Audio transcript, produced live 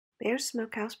Bear's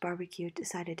Smokehouse Barbecue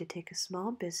decided to take a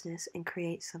small business and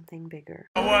create something bigger.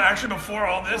 Well, actually, before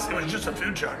all this, it was just a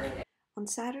food truck. On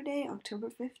Saturday, October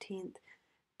 15th,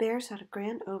 Bear's had a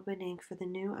grand opening for the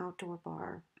new outdoor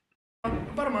bar.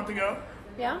 About a month ago.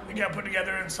 Yeah? It got put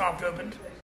together and soft opened.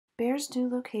 Bear's new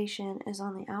location is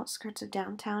on the outskirts of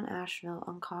downtown Asheville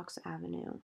on Cox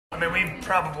Avenue. I mean, we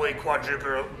probably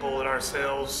quadrupled our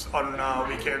sales on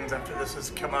weekends after this has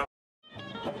come up.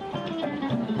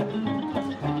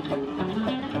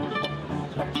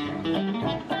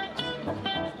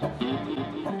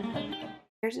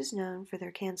 Bear's is known for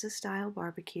their Kansas-style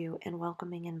barbecue and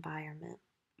welcoming environment.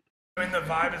 I mean, the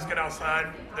vibe is good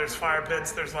outside. There's fire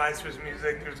pits, there's lights, there's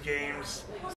music, there's games.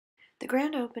 The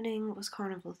grand opening was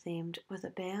carnival-themed, with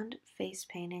a band, face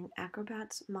painting,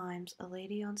 acrobats, mimes, a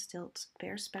lady on stilts,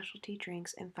 Bear's specialty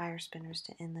drinks, and fire spinners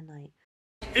to end the night.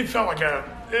 It felt like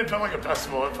a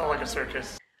festival. It felt like a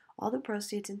circus. All the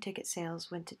proceeds and ticket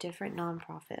sales went to different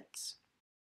nonprofits.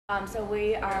 So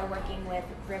we are working with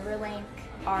Riverlink,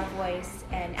 Our Voice,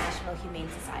 and Asheville Humane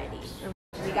Society.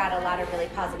 We got a lot of really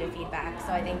positive feedback,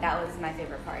 so I think that was my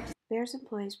favorite part. Bear's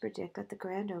employees predict that the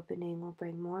grand opening will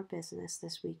bring more business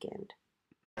this weekend.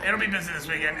 It'll be busy this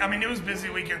weekend. I mean, it was busy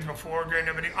weekends before grand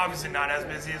opening. Obviously not as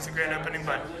busy as the grand opening,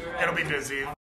 but it'll be busy.